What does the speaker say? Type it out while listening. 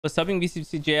Was subbing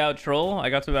BCCJ out troll? I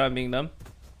got to about being dumb.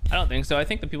 I don't think so. I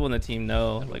think the people in the team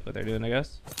know like what they're doing, I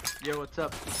guess. Yo, what's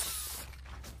up?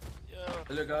 Yo.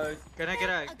 Hello guys. Can I get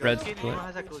a Red ghost skin? split. Anyone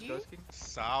has a cool ghost skin?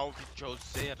 Salve,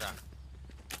 Joseira.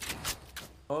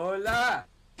 Hola!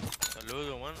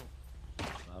 Saludo, mano.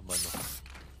 Ah, mano.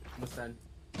 ¿Cómo están?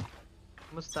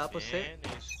 ¿Cómo está você?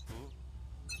 Tienes tú.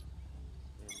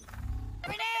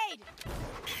 Grenade!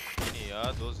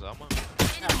 NA, 2A, mano.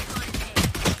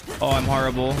 Oh, I'm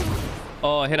horrible.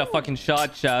 Oh, I hit a fucking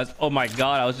shot, Shaz. Oh my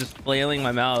god, I was just flailing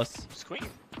my mouse. Screen.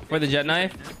 Where the jet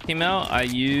knife came out, I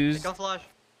used Gun flash.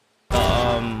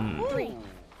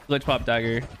 glitch pop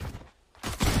dagger.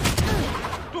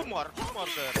 Two more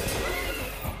there.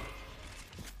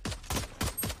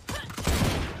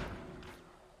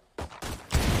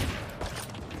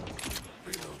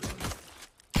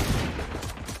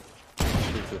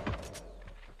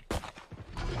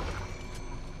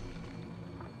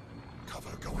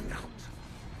 Cover going out.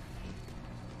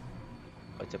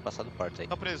 Pode ter passado parte aí.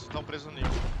 Tá preso no nível.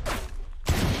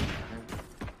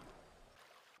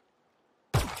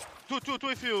 Two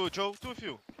with you, Joe. Two with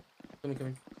you.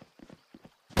 Coming.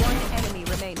 One enemy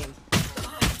remaining.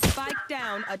 Spike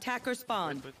down, attacker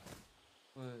spawn.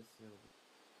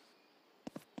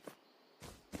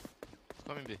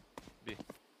 Coming B. B.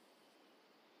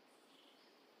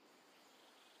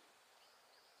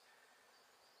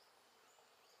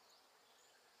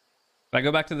 Should I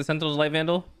go back to the Sentinel's Light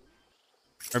Vandal?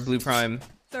 Or Blue Prime?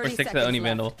 Or 30 stick to the Oni seconds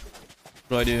Vandal? What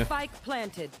do I do? Spike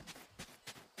planted.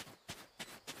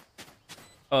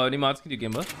 Oh, any mods can do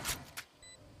game buff?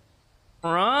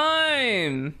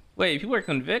 Prime! Wait, people are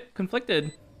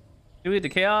conflicted. Do we hit the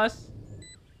chaos?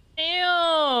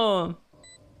 Damn!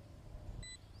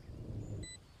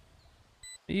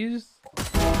 Use.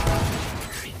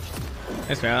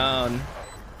 Nice round.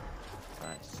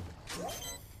 Nice.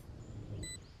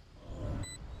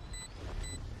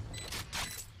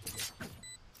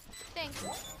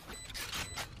 Thanks.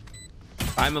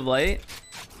 Prime of Light?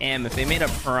 Damn, if they made a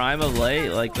Prime of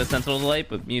Light, like the Sentinel's Light,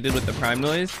 but muted with the Prime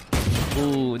noise,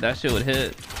 ooh, that shit would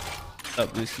hit. What's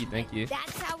up, Lucy? Thank you.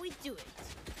 That's how we do it.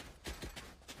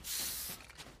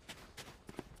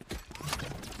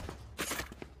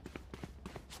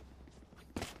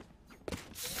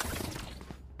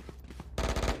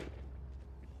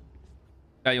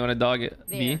 Guy, you want to dog it?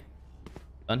 B? There.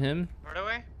 On him? Right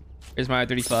away. Here's my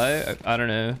R35. I don't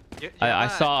know. I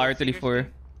saw R34.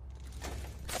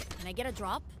 Can I get a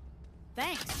drop?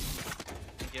 Thanks.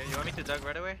 You want me to dug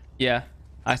right away? Yeah.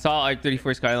 I saw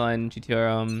R34 Skyline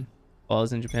GTR while I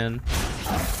was in Japan.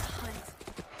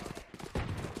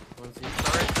 One C.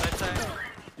 Right side.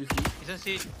 Two C. He's on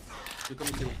C. You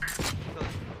coming C.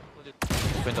 Hold it.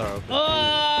 Open door, open.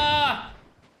 Ah!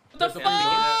 What the fuck?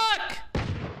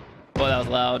 Oh, that was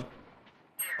loud.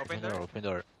 Open Open door, door. open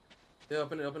door. Yeah,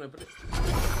 open it.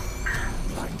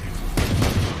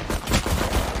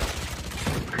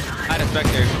 I had a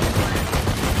Spectre.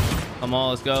 Come on,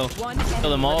 let's go. One Kill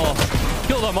them all.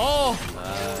 Kill them all!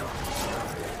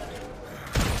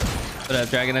 What up,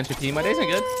 Dragon Entropy? My days are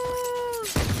good.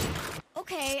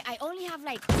 Okay, I only have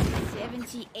like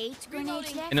 78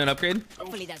 grenades left. You know an upgrade?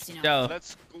 Hopefully that's enough. Yo,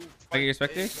 Let's go. I get your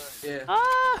Spectre? Yeah.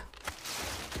 Ah!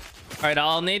 Alright,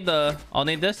 I'll need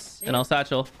this and I'll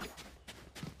satchel.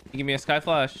 You give me a sky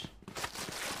flash.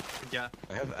 Yeah.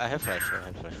 I have flash.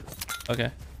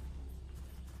 Okay.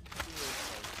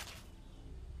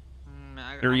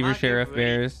 The I'm Reaver not Sheriff getting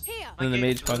ready. Bears. Here. And then the Okay,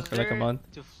 Mage Punk for like a there month.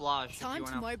 To flush. Time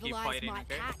to mobilize my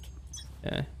pack.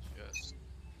 Yeah. Yes.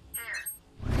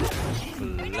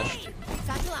 Flash.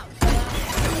 Satchel out.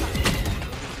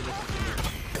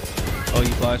 Oh,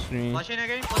 you flashed me. Flashing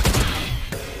again.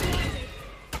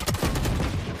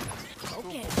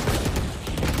 Okay.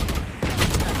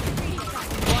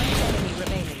 One enemy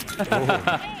remaining.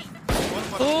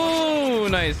 Oh,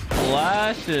 nice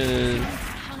flashes.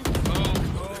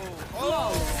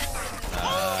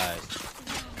 Nice.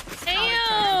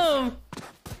 Damn.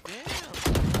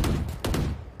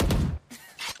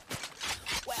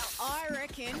 Well, I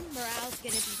reckon morale's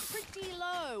gonna be pretty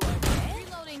low. Okay.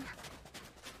 Reloading.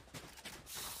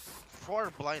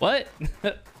 4 blind. What?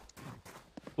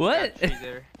 What?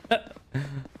 There.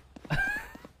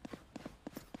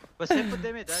 Você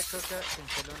poder me dar coca com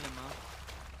cheiro limão?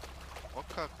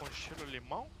 Coca com cheiro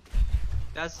limão?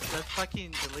 That's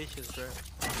fucking delicious, bro.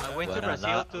 I went to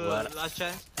Guaraná, Brazil to last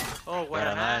chance. Oh,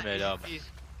 Guaraná Guaraná é melhor, is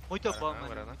muito bom, Guaraná,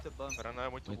 mano. Guaraná. Muito bom. Guaraná é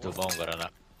muito Muito bom, Guaraná.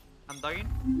 I'm dogging.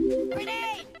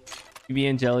 Grenade. Me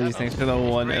and Jellies, thanks for the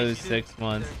 106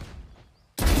 month.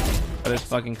 That is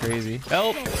fucking crazy.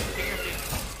 Help!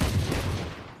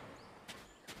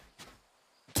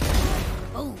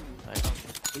 Boom. Nice.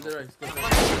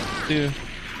 Dude.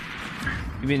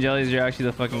 You being jellies, you're actually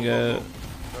the fucking goat.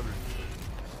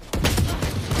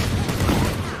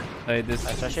 Like this.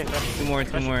 Two more.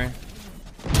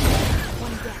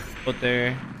 Put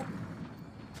there.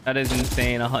 That is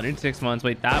insane. 106 months.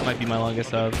 Wait, that might be my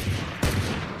longest sub.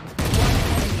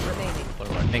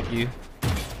 Thank you.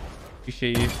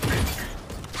 Appreciate you.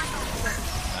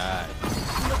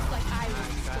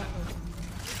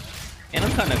 And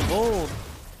I'm kind of cold.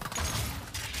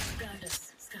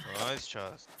 Nice,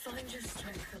 Chaz.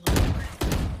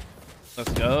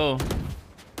 Let's go.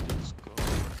 Let's go.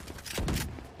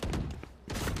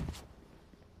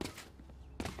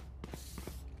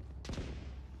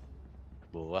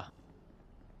 Boa.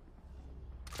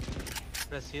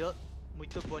 Brazil,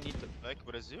 muito bonito. Like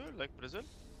Brazil? Like Brazil?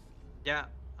 Yeah,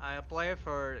 I apply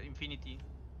for Infinity.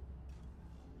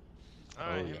 Ah,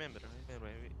 Oh, I yeah. remember.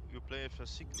 You play for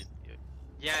Cycling. Yeah.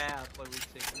 Yeah, I apply with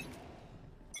 6.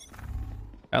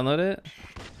 Download it.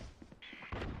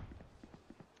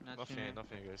 Nothing,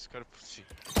 guys. Quero por si.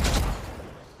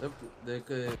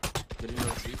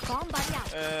 Bomb buddy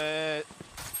out.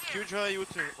 Killjoy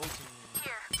ulti.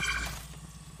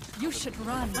 You should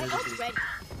run. My ult's ready.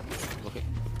 Okay.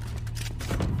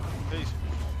 Please.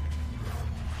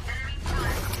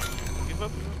 Give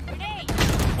up. Grenade.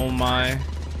 Oh my.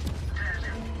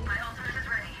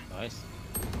 Nice.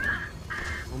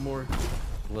 One more.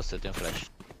 Você tem flash.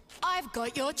 I've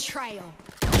got your trail.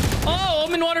 Oh,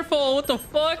 I'm in waterfall. What the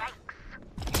fuck?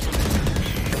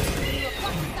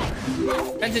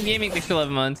 Friends in gaming takes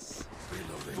 11 months.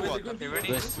 Okay, ready?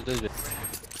 Dois B.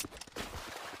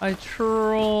 I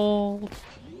trolled.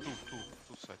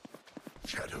 Two side.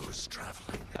 Shadows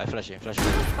traveling. I flash.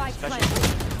 Spike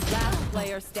planted. Last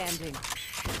player standing.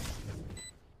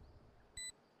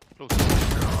 Close.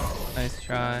 Nice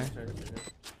try.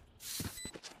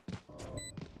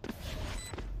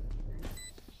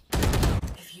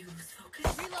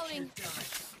 Reloading.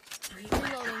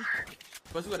 Reloading.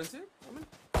 Posso garantir?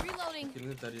 Reloading.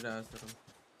 Queria tentar ir à Astra.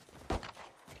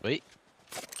 Oi.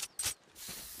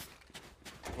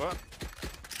 What?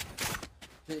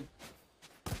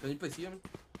 Can you play CM?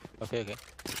 Okay.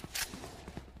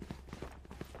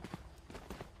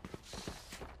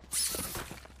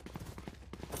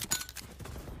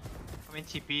 I'm in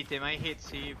TP, they might hit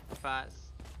C fast.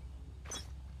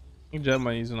 You can jump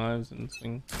by using knives and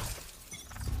swing.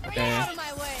 Get Okay, out of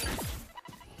my way.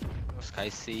 Sky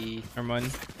C. never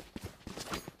mind.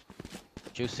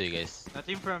 Juicy, guys.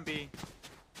 Nothing from B.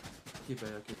 Keep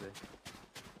it.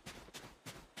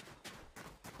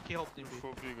 He helped in B.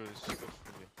 For B, guys. Go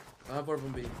for B. I have orb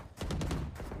on B.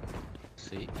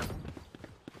 C.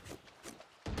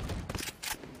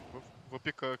 Vou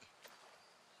picar aqui.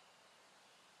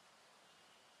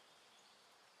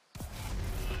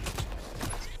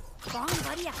 Bomb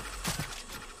buddy out.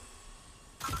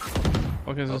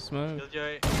 What is this smoke?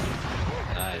 Killjoy.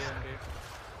 Nice.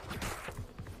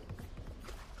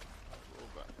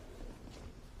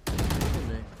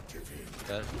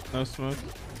 Got No smoke.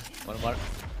 one more.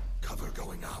 Cover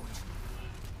going out.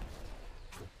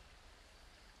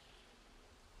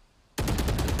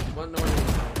 One, no.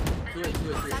 Two it.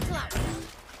 Battle out.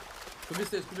 Could be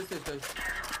stairs, guys.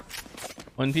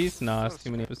 One Piece? Nah, it's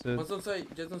too many episodes. One's on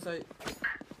site, Jet's on site.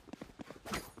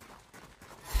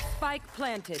 Spike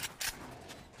planted.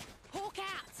 Hawk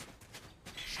out.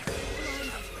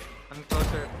 I'm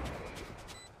closer.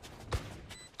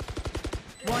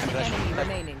 One enemy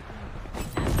remaining.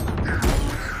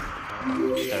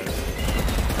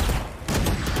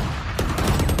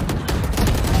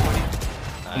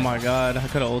 Oh my god, I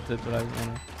could have ulted, but I didn't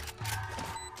want to.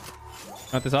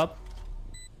 Got this up?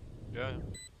 Yeah.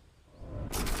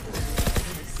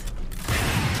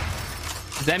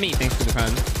 Zemi, thanks for the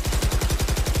friend.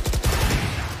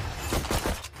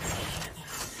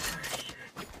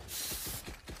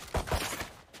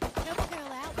 Double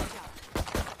girl out. Watch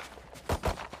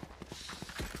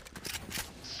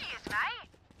out.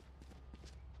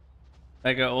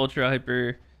 Like a ultra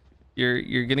hyper,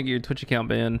 you're gonna get your Twitch account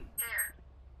banned.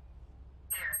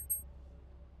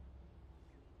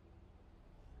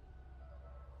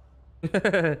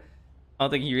 I don't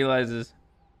think he realizes.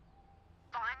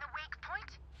 Find the weak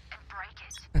point and break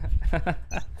it.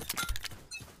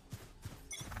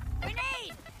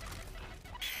 Grenade.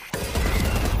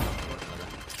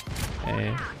 Hey,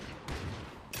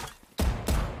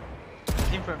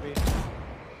 Nothing from B.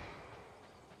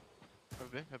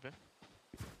 Have B.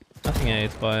 nothing A,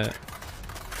 it's quiet.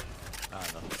 Ah,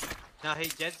 no. No, hey,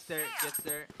 Jet's there. I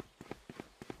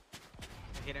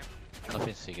hit him.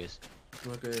 Nothing C, guys.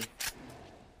 Okay. Let's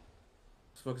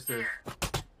focus stairs. Go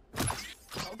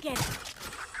get it.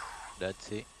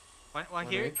 That's it. One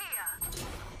here.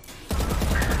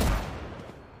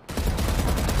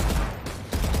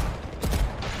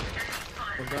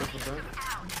 One down, one down.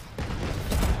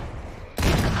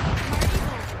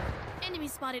 Enemy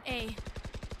spotted A.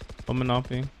 Omen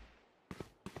opping.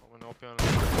 Omen OP on.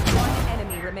 One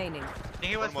enemy remaining. I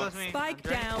think he was One more. close to me. Spike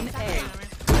I'm down trying- A.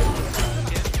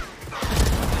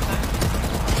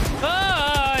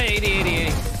 Oh, 80, 80,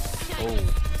 80. Oh,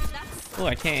 Oh,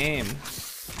 I can't aim.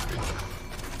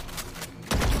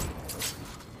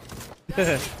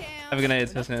 Have a good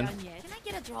night, Not Susan. done yet. Can I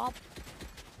get a drop?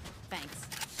 Thanks.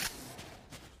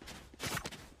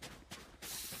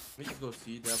 We should go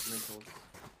see the mentals.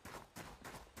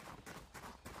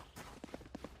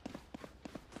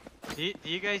 Do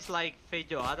you guys like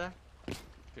feijoada?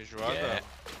 Feijoada. yeah.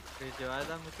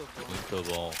 Feijoada muito bom. Muito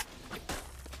bom.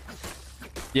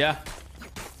 Yeah.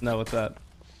 No, what's that?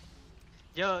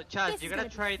 Yo, Chad, This you is gotta gonna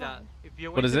be try fun. that. If you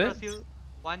What went is to it? Brazil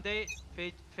one day,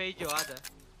 feijoada.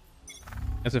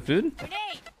 It's a food?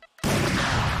 Grenade!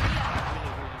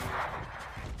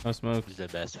 No smoke. It's the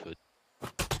best food.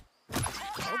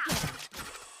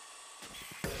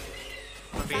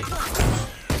 Okay.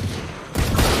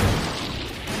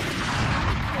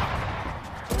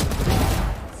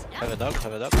 Have a dog,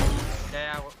 have a dog.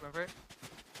 Yeah, remember?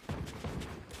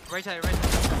 Right side, right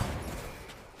side.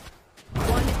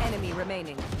 One enemy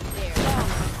remaining. There.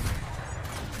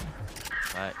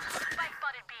 Nice.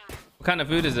 What kind of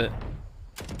food is it?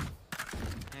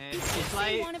 It's See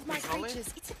like one of my we call it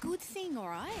creatures. It's a good thing,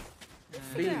 alright?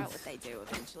 Figure out what they do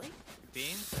eventually.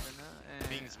 beans. I don't know.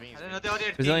 Beans, beans, I don't know the other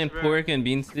Brazilian things, bro. pork and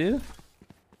bean stew?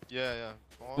 Yeah, yeah.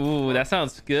 Ooh, that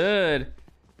sounds good.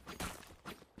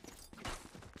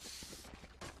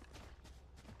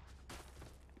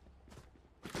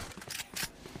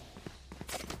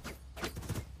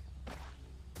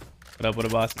 What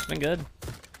up, boss? It's been good.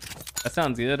 That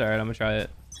sounds good. Alright, I'm gonna try it.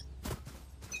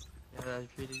 Yeah, that's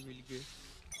really, really good.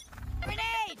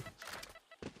 Grenade!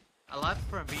 A lot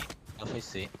from me. Let me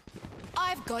see.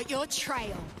 I've got your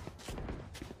trail.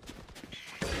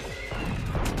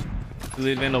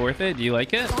 Lead Vandal worth it? Do you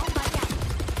like it? Bomb buddy out.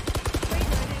 Reloading.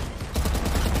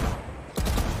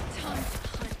 Time to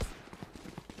hunt.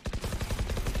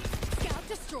 Scout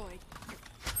destroyed.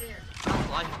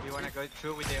 Flash if you wanna go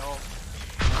through with the all.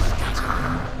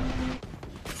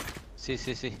 See.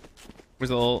 Where's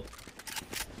the ult?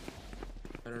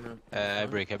 I don't know. I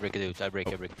break, dude. I break.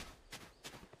 Let me see.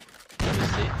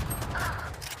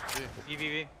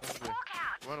 VVV.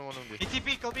 One on B.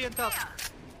 ETP, go be on top.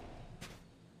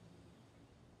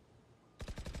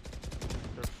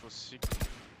 Careful for sick.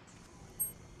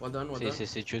 One down, one down.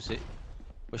 See, choose it.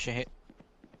 Pushing hit.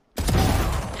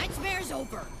 Nightmare's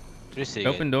over. 3 C.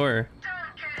 Open door.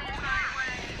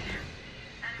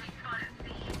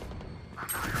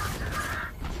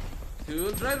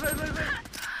 Two, right.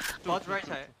 Bot right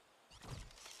side.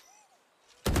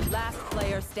 Last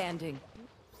player standing.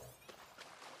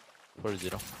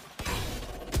 4-0.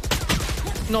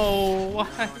 No, why?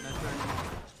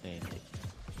 They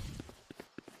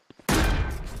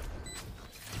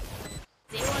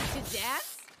want to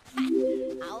dance?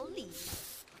 I'll leave.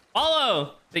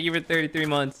 Follow! Thank you for 33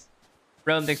 months.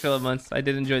 Rome, thanks for 11 months. I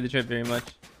did enjoy the trip very much.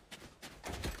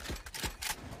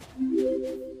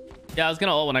 Yeah, I was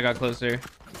gonna ult when I got closer.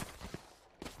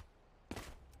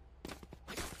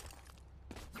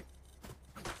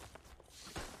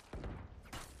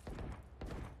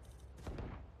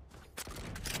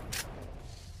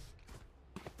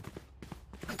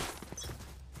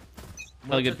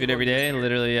 Hella good food every day.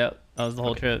 Literally, yeah. That was the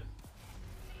whole trip.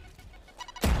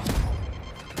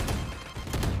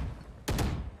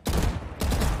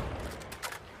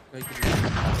 Wait, could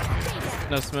you-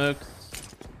 No smoke.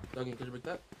 Dogging, could you break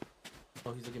that?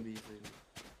 Oh, he's looking B. So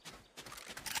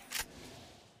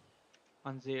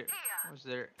On there. What's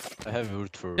there? I have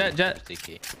root for Jet.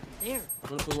 sticky. There. I'm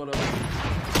gonna put one up.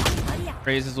 Buddy out.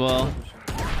 Raze as well.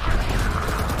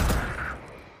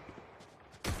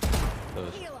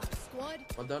 Close. Heal up, squad.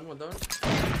 One down.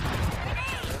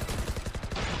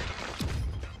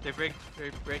 They break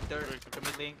there.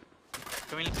 Coming link.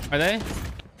 Are they?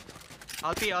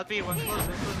 I'll be one close.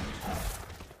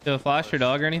 Do a flash or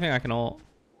dog or anything? I can ult.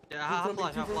 Yeah, half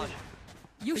flash.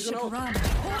 You He's should gonna- run.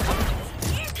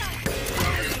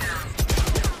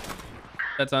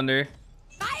 That's under.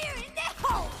 Fire in the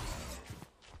hole.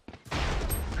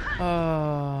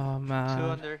 Oh, Two man.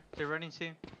 under. They're running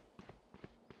C.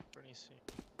 Burning C.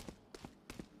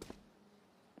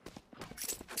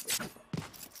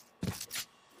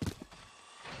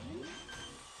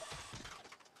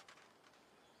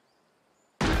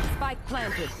 Spike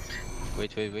planted.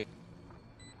 Wait.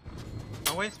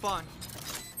 One way spawn.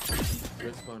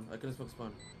 Red spawn. I couldn't smoke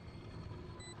spawn.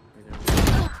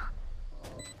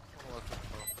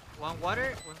 One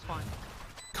water, one spawn.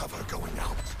 Cover going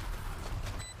out.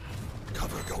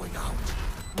 Cover going out.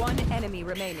 One enemy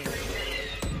remaining.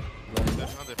 Another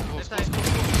Left close, side. close,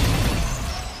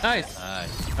 close. Nice.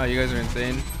 Nice. Oh, you guys are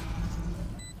insane.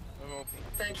 I'm open.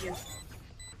 Thank you.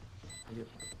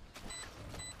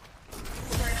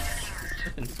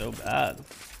 It's been so bad.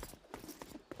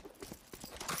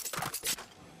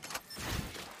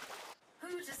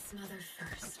 Who to smother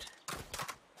first?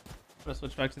 I'm gonna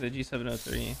switch back to the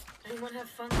G703. Anyone have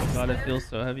fun? God, it feels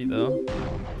so heavy though.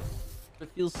 It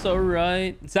feels so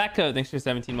right. Zachko, thanks for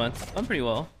 17 months. I'm pretty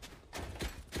well.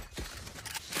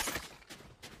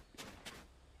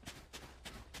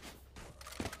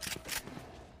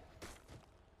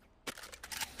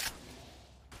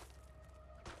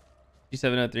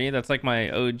 G703, that's like my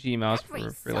OG mouse for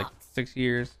like 6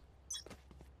 years.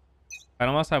 I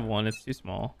don't must have one, it's too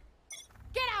small.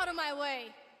 Get out of my way!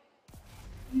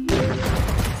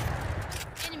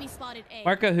 Enemy spotted A.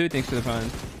 Marco, who thanks for the fun?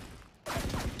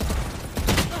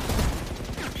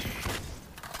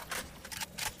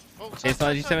 Oh, It's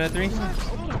not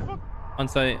G703 on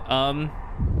site.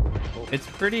 It's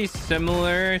pretty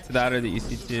similar to that or the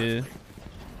EC2.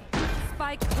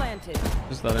 Spike planted.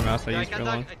 Just the other mouse I Yeah, used for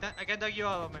long. I can dog you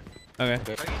out, man. Okay.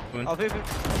 Doggy. Come Oh, on. baby.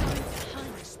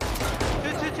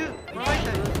 Two. One right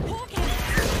side.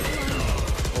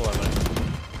 Oh, I went.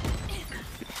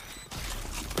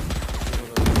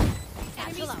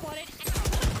 Enemy spotted.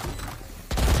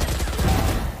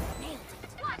 Nailed it.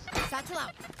 Satchel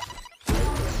out.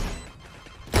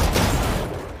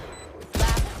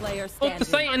 Last player Look, standing. the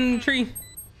Titan tree.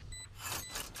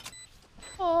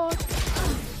 Let's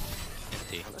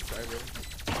try, bro.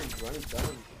 I'm running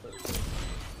down.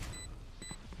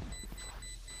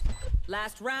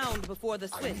 Last round before the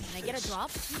switch. Can I get a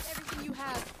drop? Use everything you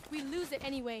have. We lose it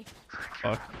anyway.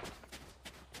 Fuck.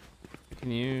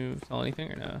 Can you sell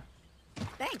anything or no?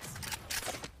 Thanks.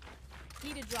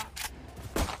 Need a drop.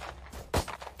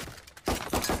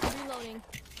 Reloading.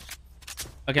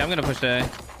 Okay, I'm gonna push A.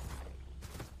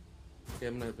 Okay,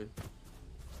 I'm not good.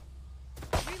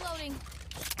 Reloading.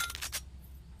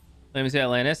 Lamsey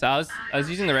Atlantis. I was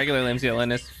using the regular Lamsey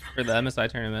Atlantis for the MSI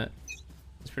tournament.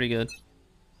 It's pretty good.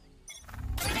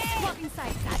 Walking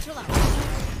side. Satchel out.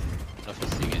 Not for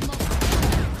seeing it.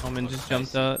 Omen just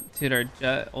jumped up. Dude, our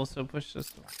jet also pushed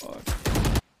us. Fuck.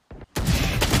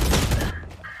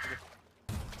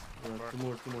 Two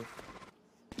more.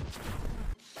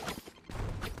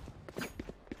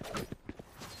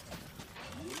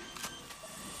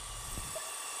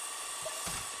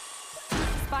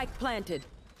 Spike planted.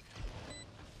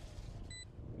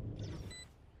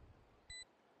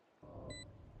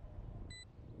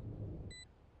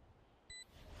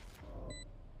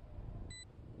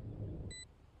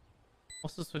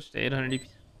 Also switched to 800 EP.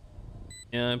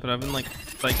 Yeah, but I've been like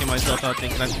spiking myself out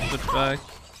thinking I should switch back.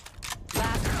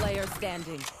 Last player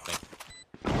standing.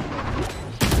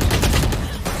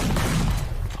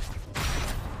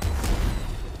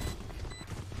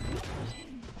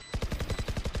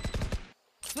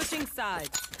 Switching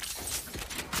sides.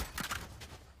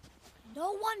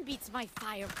 No one beats my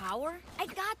firepower. I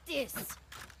got this.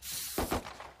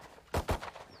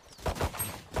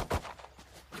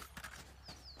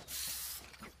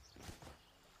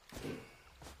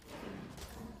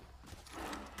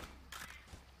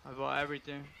 I bought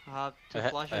everything. I have two I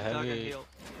flashes, have dog, and a- heal.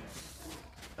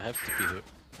 I have to be here.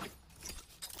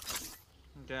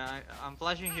 Okay, I'm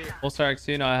flashing here. Full star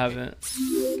X2? No, I haven't.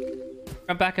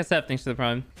 I'm back SF thanks to the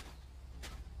prime.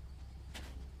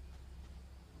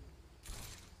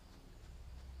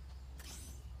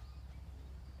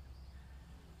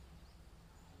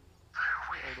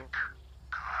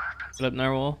 What up,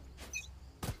 Narwhal?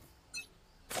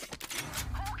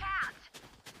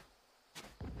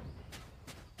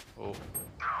 Oh.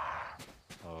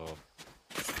 Oh.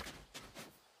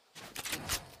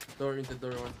 Door into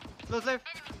door one. Close left.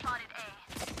 Enemy spotted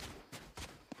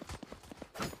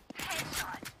A.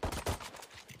 Headshot.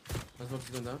 My smoke's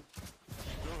going down.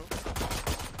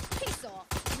 Piece off.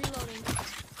 Reloading.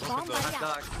 Bomb dog. right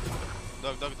out.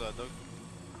 Dog. Dog.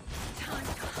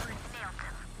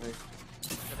 Nice.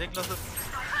 I think close left.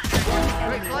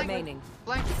 Enemy flank. remaining.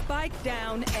 Flank. Spike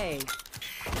down A.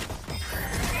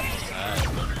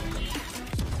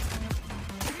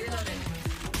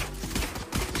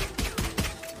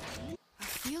 I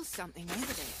feel something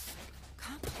over there.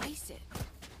 Can't place it.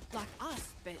 Like us,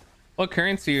 but What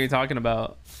currency are you talking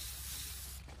about?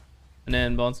 And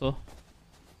then Bonsal.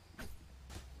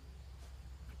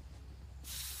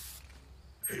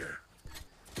 Here.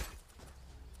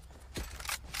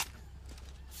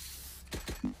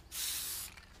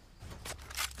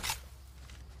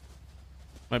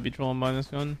 Might be trolling by this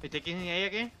gun. We taking A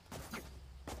again?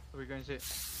 Or we going to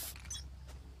sit?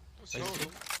 Let's go.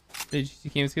 Did you see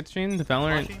Games Get Stream? The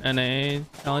Valorant Watching. NA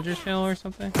Challenger channel or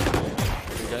something? We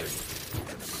got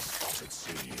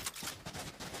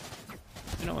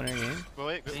You don't win our game. But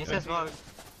wait, go He back. says well.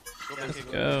 Go back.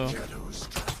 Go. Go. Shadows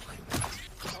traveling.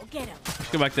 Go get him.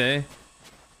 Let's go back to A. Yeah.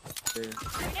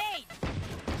 Grenade.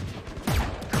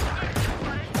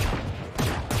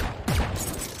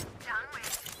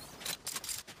 Downwind.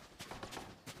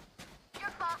 Your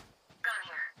fault. Gun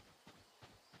here.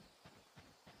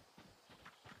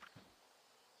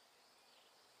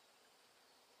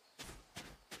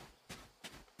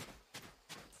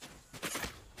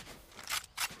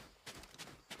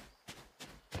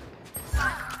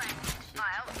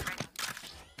 File ready.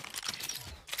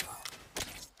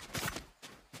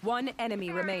 One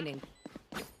enemy remaining.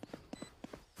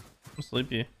 I'm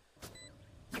sleepy.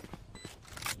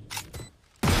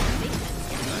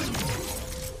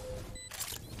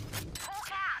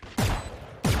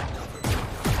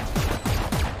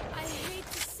 I hate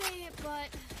to say it, but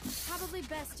probably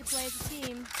best to play as a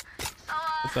team.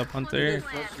 What's up, Hunter?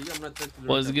 Flash C, I'm not touching the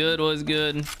Was red good, was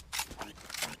good.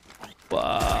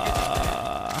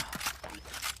 Wow.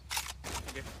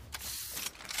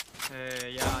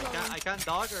 Yeah, I can't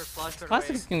dodge or flash right Classic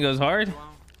away. skin goes hard. Which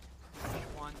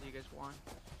one do you guys want?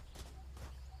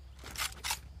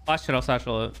 Flash it, I'll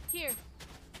satchel it. Here.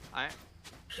 I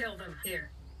Kill them here.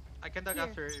 I can dodge Here.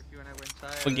 after if you wanna go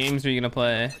inside. What games are you gonna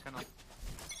play? I cannot.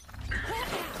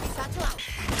 Satchel out.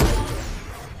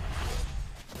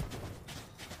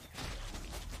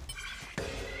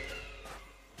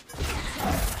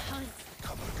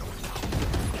 Cover going out.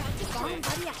 Bomb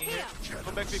buddy out here.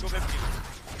 Go back, B, go back. B.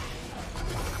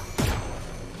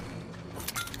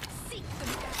 Seek them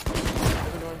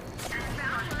down.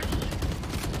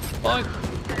 Fuck.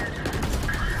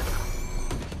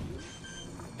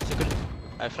 secret.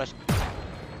 I flash.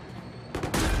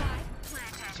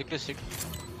 Secret.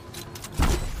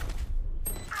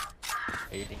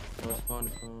 Aiding. No spawn,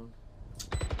 spawn.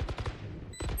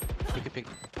 Pick.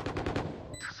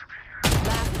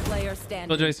 Last player standing.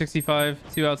 Killjoy 65,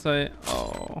 2 outside.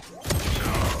 Oh.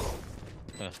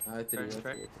 I did it.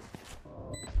 Right.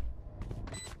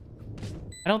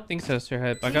 I don't think so, Sir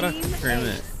Hype. I gotta Team confirm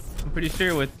it. Ace. I'm pretty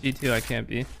sure with G2 I can't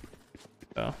be.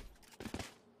 So.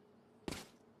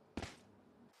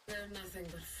 They're nothing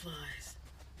but flies.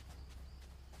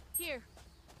 Here.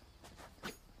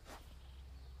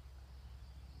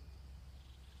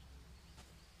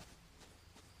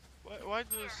 Why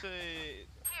do you say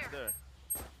there?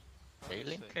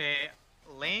 Ailing. Okay,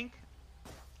 Link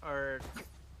or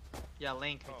yeah,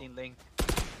 Link. I think Link.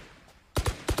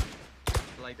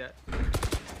 Like that.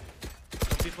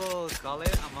 Some people call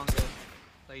it Among Us,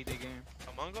 like the game.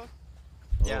 Among Us?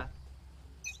 Yeah.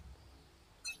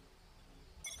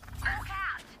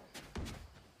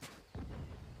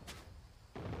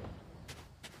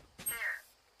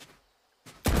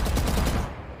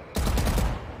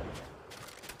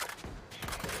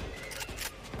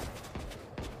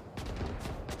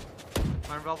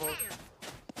 One bubble.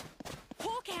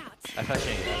 Hawk out. I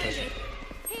flashing.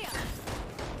 Here.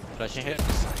 Flashing here.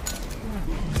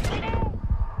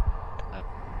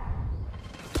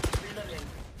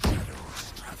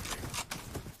 Shadows traveling.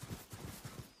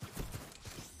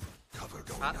 Cover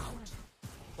going Ah. out.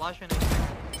 Flash and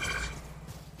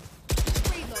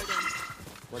Reloading.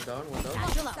 One down, one down.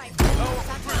 Satchel up.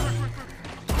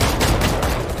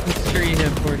 I'm sure you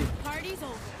hit 40. Party's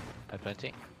over. I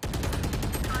planting.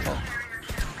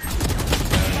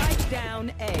 Spike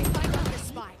down A. Spike on the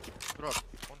spike. Drop.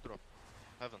 One drop.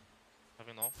 Heaven.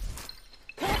 Heaven all.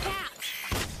 Hawk out.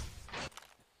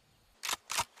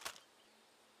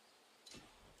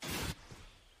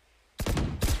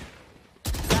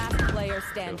 Last player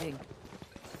standing.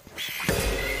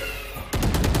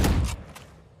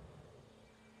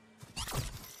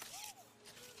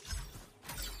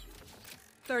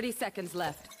 Thirty seconds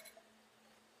left.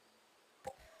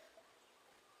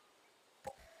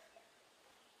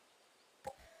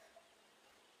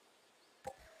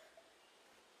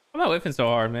 Why am I whiffing so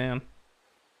hard, man?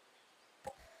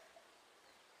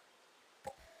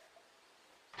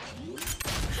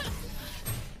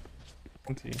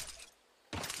 Continue.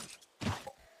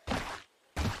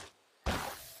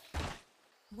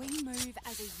 We move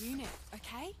as a unit,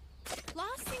 okay?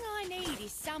 Last thing I need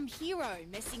is some hero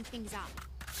messing things up.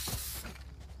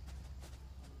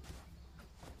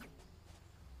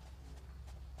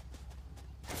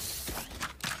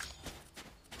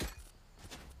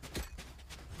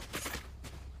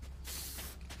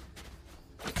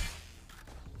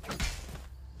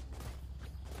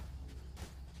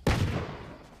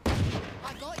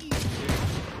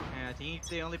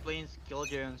 they only playing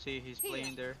Killjoy and see he's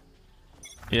playing there.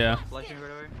 Yeah. Flashing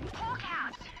right away.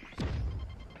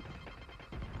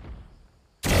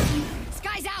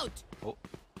 Sky's out. Oh,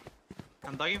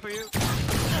 I'm ducking for you.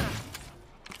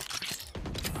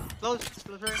 Close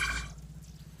right.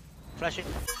 flashing.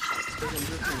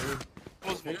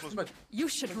 Close, close, close. You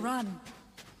should run.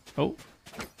 Oh,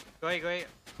 Go ahead.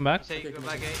 come back. Say go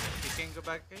back, eh? You can go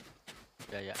back, eh?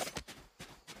 Yeah.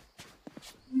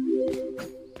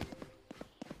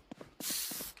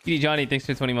 Kitty Johnny, thanks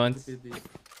for 20 months.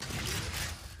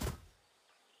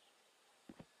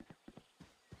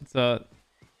 What's up?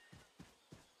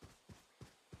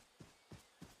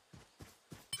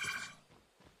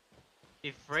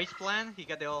 If Raze plan, he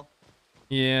got the all.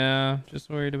 Yeah, just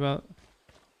worried about.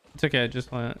 It's okay, just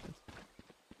plant.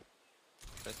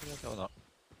 Oh no.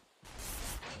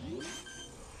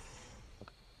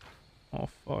 Oh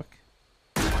fuck.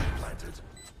 Planted.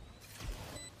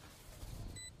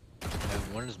 I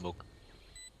have one smoke.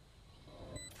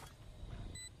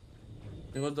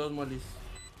 Tengo dos molis.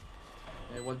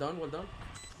 Wall down, wall down.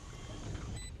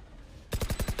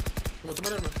 Toma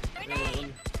arma.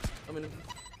 Come in.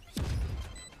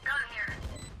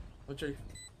 One cherry.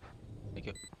 Thank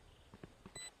you.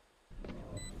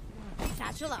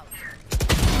 Satchel out.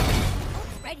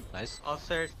 Ready. Nice.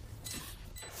 Upstairs.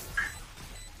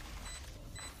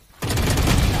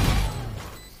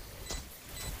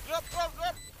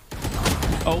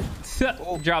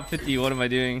 Oh, drop 50. What am I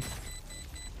doing?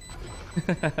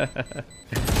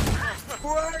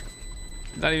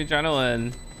 Not even trying to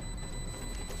win.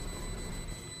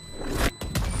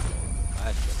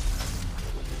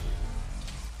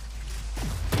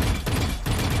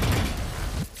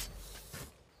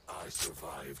 I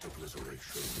survived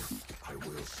obliteration. I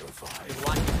will survive.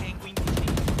 One penguin.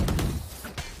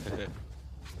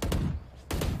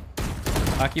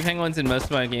 Hockey Penguin's in most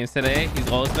of my games today. He's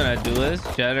always been a duelist,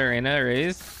 Jet, Arena,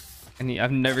 Raze, and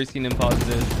I've never seen him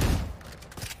positive.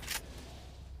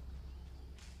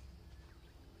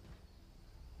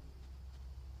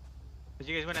 But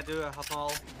you guys wanna do a half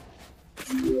all?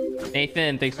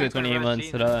 Nathan, thanks for the 28 months.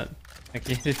 Shut up. Thank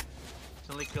you. It's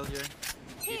only Killjoy.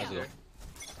 Let's go.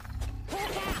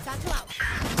 Satchel out.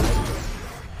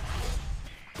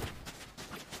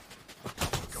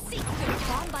 Secret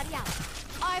bomb buddy out.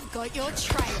 I've got your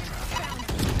trail.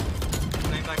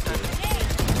 Playing backside.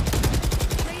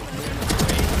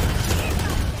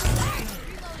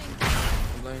 Reloading.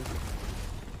 I'm blind.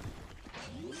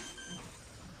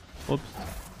 Whoops.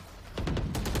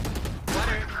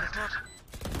 Water. Smoke.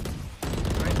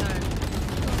 Right side.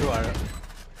 You are.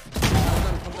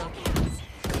 Come down.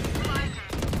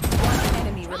 One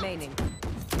enemy remaining.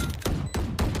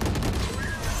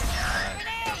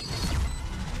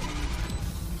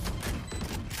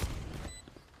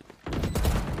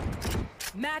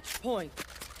 Match point.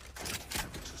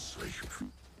 To sleep.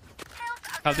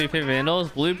 Top 3 favorite Vandals: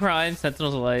 Blue Prime,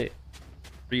 Sentinels of Light,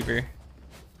 Reaver.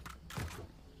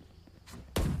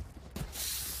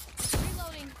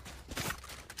 Reloading.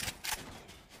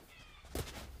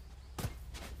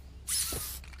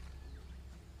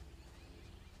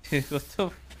 Dude, what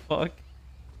the fuck?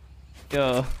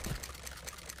 Yo.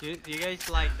 Do you guys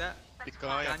like that?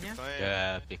 Picanha, Picanha? picanha.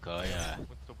 Yeah, because yeah.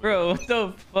 Muito Bro, bueno. what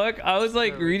the fuck? I was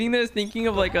like reading this thinking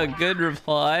of like a good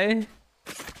reply.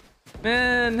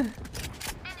 Man. Enemy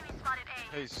spotted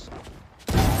A. É isso.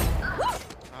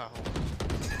 Ah,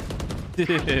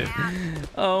 Dude.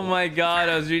 Oh my god,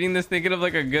 I was reading this thinking of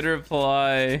like a good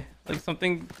reply. Like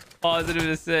something positive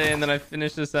to say and then I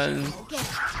finished the sentence.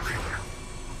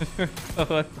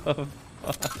 What the fuck?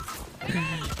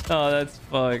 Oh, that's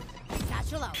fucked.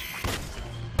 Satchel out.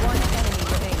 One enemy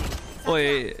remaining.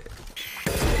 Wait.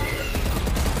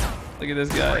 Look at this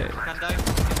guy. Can die.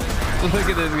 Look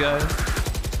at this guy.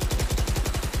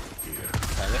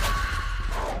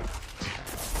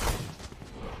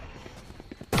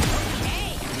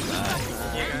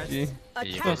 Yeah, guys. GG.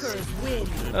 Attackers win.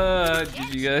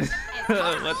 GG guys.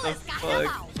 What the fuck?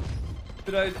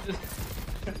 Did I just...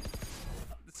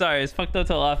 Sorry, it's fucked up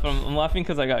to laugh. I'm laughing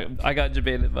because I got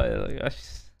debated by it. Like,